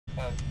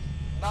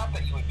Not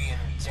that you would be in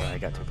any Sorry, I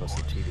got too close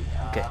to the TV.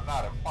 Okay. I'm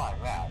not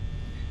implying that.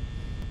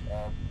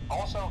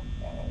 Also,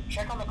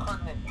 check on the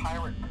curtain in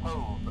Pirate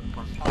Cove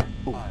from time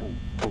to time.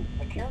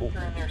 The character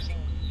in there seems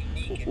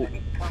unique, and then he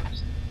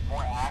becomes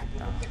more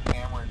active if the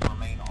cameras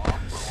remain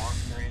off for long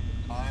periods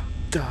of time.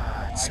 I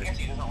guess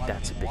he doesn't like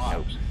That's a being big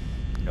nope. watched.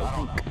 Nope. I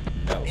don't know.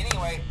 No.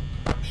 Anyway,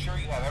 I'm sure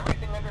you have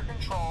everything under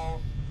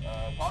control.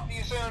 Talk to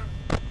you soon.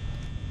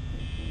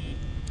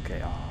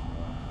 Okay,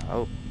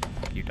 oh,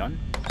 you done?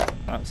 Oh,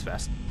 that was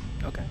fast.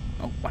 Okay.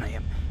 Oh, 1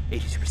 AM,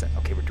 82%.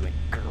 Okay, we're doing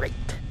great.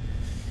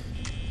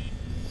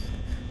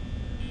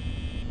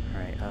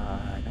 Alright,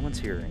 no one's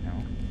here right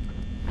now.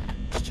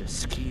 Let's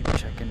just keep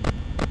checking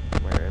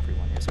where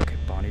everyone is. Okay,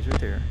 Bonnie's right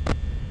there.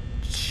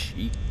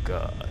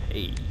 Chica,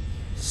 hey,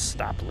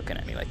 stop looking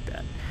at me like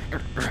that.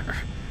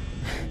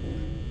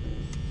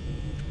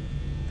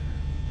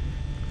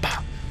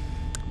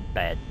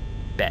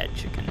 Bad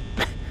chicken.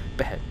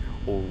 Bad.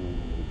 Oh.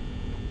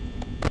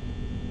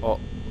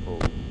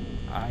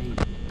 I'm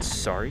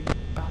sorry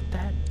about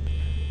that.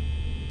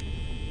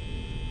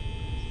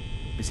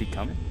 Is he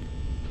coming?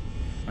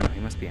 Oh no, he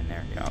must be in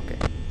there. Yeah, okay.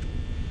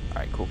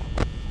 Alright, cool.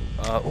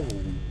 Oh,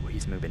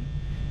 he's moving.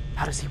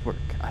 How does he work?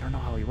 I don't know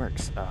how he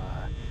works.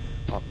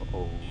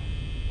 Uh-oh.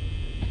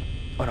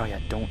 Oh no, yeah,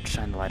 don't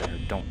shine the light at her.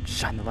 Don't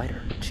shine the light at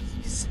her.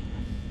 Jeez.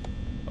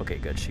 Okay,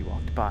 good. She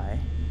walked by.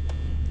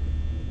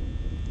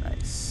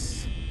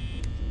 Nice.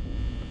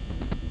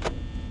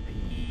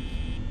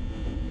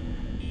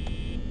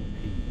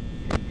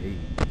 Hey.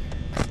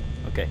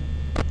 Okay.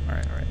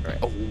 Alright.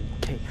 Oh,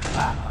 okay.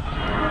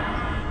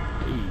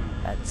 Hey,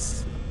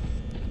 that's...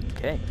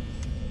 Okay.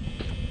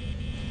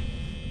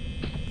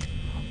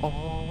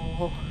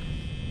 Oh.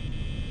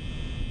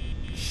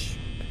 Shh.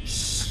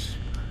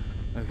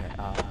 Okay,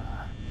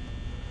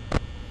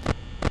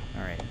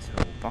 Alright, so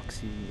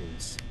Foxy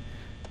is...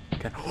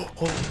 Okay,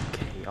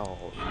 okay,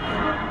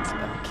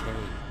 okay,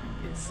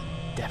 he is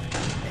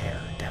definitely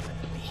there,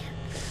 definitely.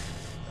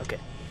 Okay,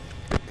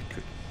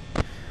 good.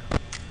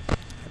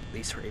 At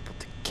least we're able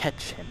to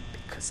catch him,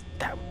 because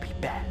that would be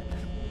bad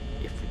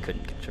if we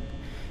couldn't catch him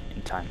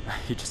in time.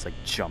 He just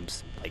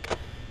jumps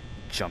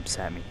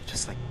at me,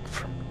 just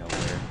from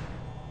nowhere.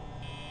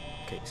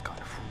 Okay, he's gone.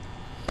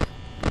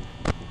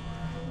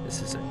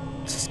 This is a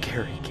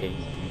scary game,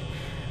 dude.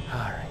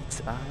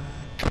 Alright,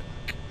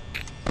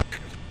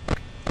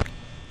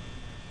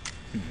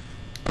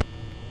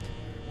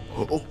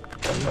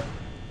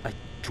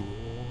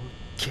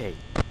 okay.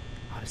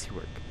 How does he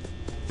work?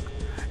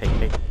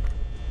 Hey.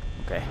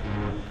 Okay.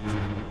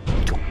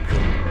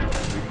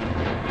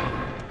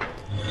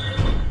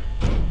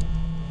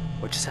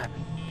 What just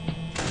happened?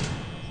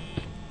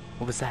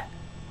 What was that?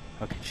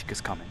 Okay,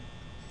 Chica's coming.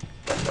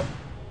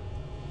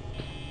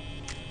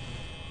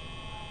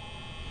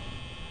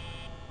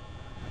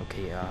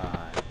 Okay,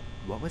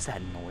 what was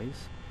that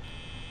noise?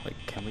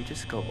 Can we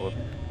just go over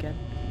it again?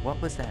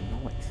 What was that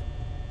noise?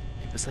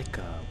 It was like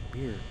a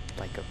weird,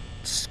 a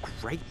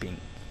scraping.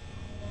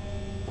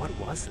 What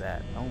was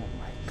that? Oh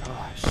my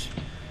gosh.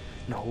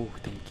 No,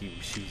 thank you.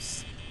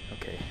 She's...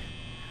 Okay.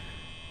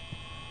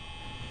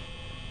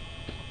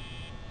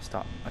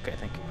 Stop. Okay,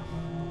 thank you.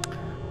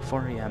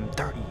 4 AM,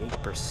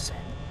 38%.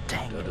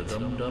 Dang it.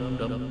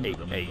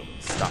 Hey,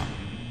 stop.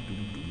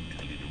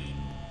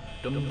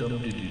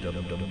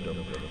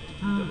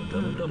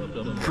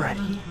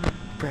 Freddy.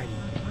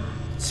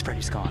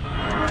 Freddy's gone.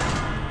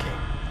 Okay,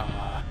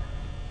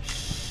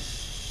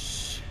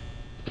 shh.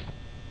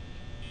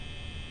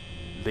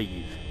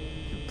 Leave.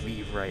 You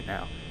leave right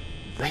now.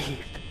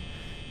 Leave.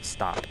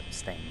 Stop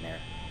staying there.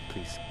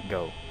 Please,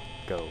 go.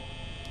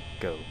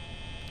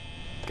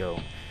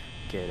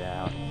 Get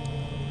out.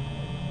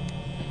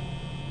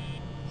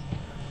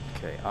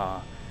 Okay,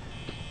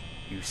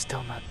 you're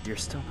still not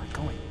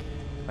going.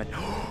 But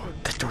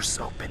the door's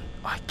open.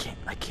 I can't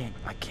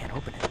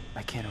open it.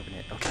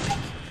 Okay,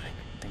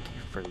 thank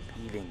you for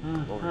leaving.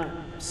 Lord,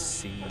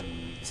 see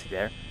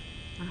there?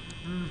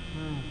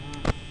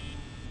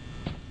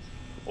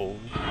 Oh,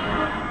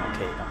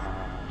 okay,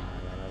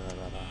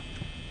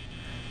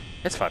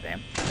 it's 5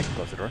 AM. I can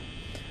close the door.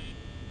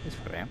 It's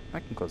 5 AM. I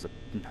can close it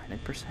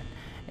 9%,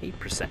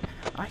 8%.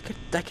 I could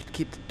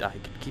keep the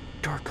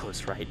door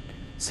closed, right?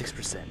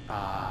 6%,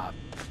 5%,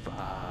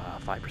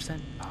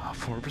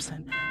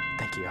 4%.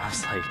 Thank you. I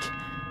was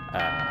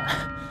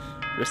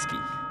risky.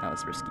 That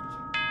was risky.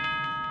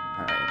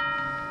 Alright.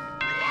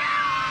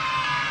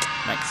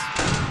 Nice.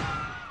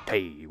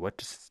 Hey, what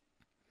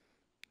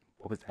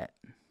was that?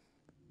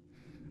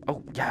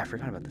 Oh, yeah, I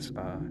forgot about this.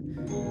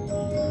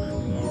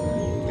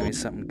 Give me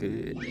something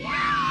good.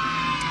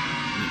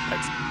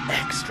 That's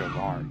extra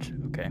large.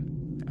 Okay.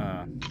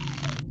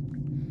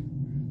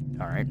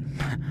 Alright.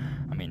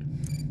 I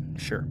mean,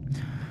 sure.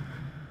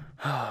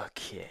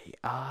 Okay,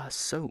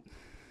 so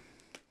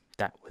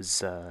that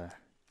was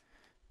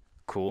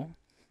cool.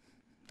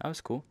 That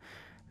was cool.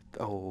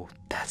 Oh,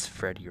 that's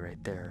Freddy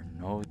right there.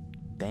 No,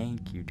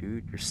 thank you,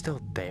 dude. You're still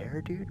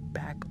there, dude?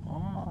 Back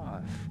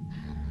off.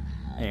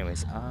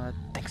 Anyways,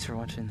 thanks for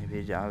watching the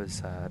video. I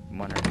was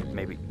wondering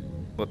maybe...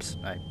 Whoops,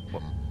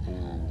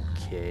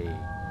 Okay.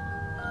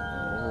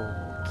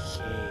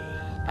 Okay.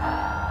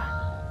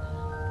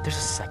 There's a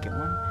second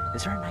one?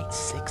 Is there a night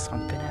 6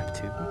 on FNAF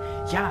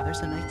 2? Yeah, there's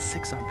a night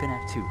 6 on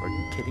FNAF 2. Are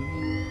you kidding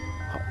me?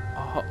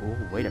 Oh,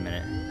 wait a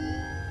minute.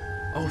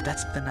 Oh,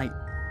 that's the night...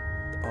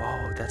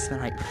 Oh, that's the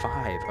night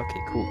 5.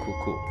 Okay,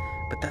 cool.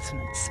 But that's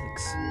night 6.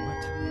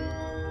 What?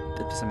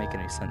 That doesn't make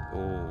any sense.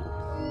 Oh,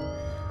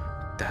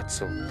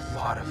 that's a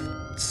lot of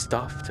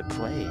stuff to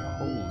play.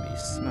 Holy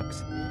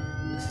smokes.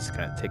 This is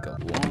gonna take a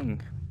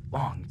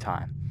long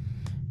time.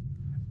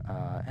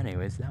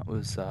 Anyways, that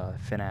was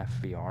FNAF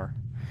VR.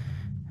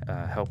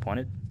 Help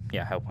wanted?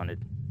 Yeah, help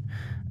wanted.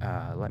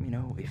 Let me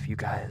know if you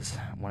guys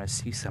want to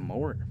see some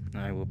more.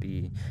 I will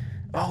be...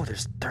 Oh,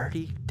 there's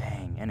 30?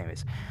 Dang.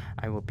 Anyways,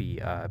 I will be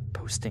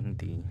posting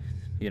the,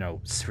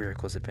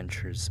 Spherical's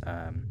adventures.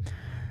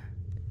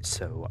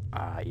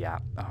 Yeah.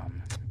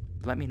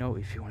 Let me know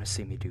if you want to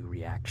see me do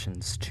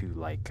reactions to,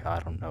 like, I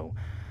don't know,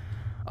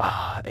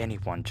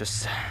 anyone.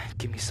 Just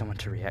give me someone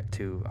to react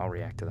to. I'll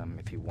react to them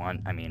if you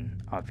want. I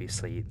mean,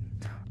 obviously,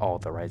 all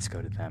the rights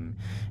go to them.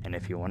 And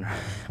if you want to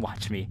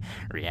watch me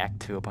react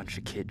to a bunch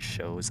of kids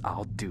shows,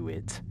 I'll do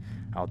it.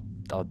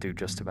 I'll do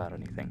just about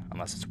anything,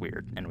 unless it's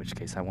weird, in which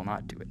case I will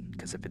not do it.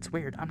 Because if it's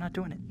weird, I'm not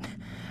doing it.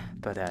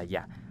 But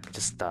yeah,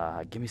 just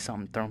give me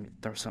something,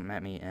 throw something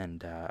at me,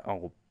 and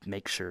I'll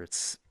make sure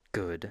it's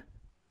good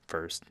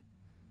first.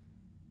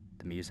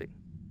 The music.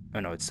 Oh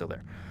no, it's still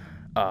there.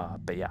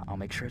 But yeah, I'll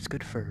make sure it's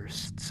good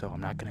first, so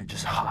I'm not gonna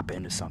just hop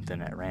into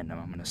something at random.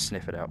 I'm gonna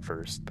sniff it out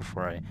first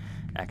before I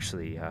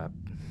actually,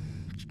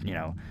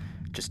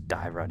 just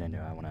dive right into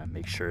it. I wanna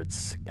make sure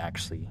it's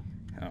actually,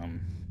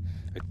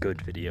 a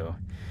good video,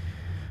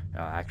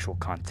 actual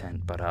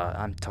content, but,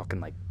 I'm talking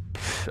like,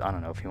 I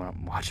don't know, if you wanna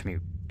watch me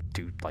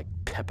do, like,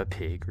 Peppa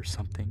Pig or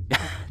something.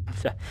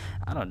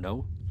 I don't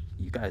know.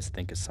 You guys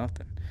think of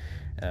something.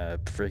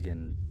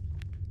 Friggin',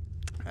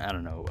 I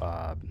don't know,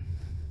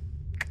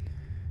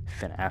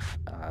 FNAF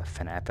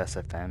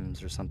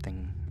SFMs or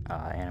something,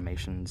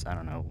 animations, I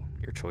don't know,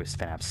 your choice,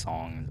 FNAF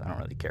songs, I don't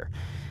really care.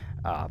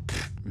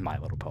 My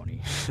Little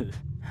Pony.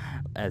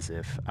 As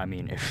if, I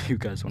mean, if you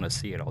guys want to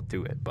see it, I'll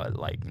do it, but,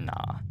 like,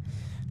 nah,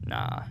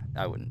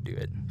 I wouldn't do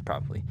it,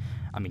 probably.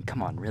 I mean,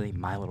 come on, really,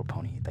 My Little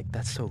Pony, like,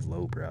 that's so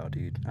lowbrow,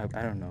 dude.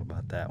 I don't know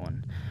about that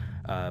one.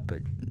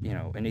 But,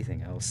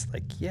 anything else,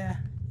 like, yeah,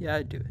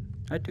 I'd do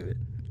it.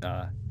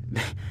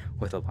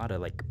 With a lot of,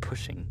 like,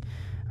 pushing,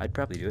 I'd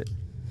probably do it.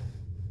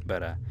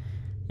 But,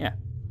 yeah,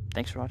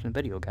 thanks for watching the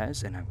video,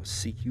 guys, and I will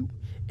see you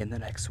in the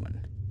next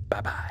one.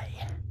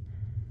 Bye-bye.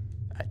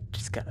 I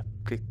just gotta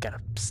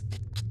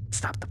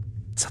stop the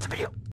video.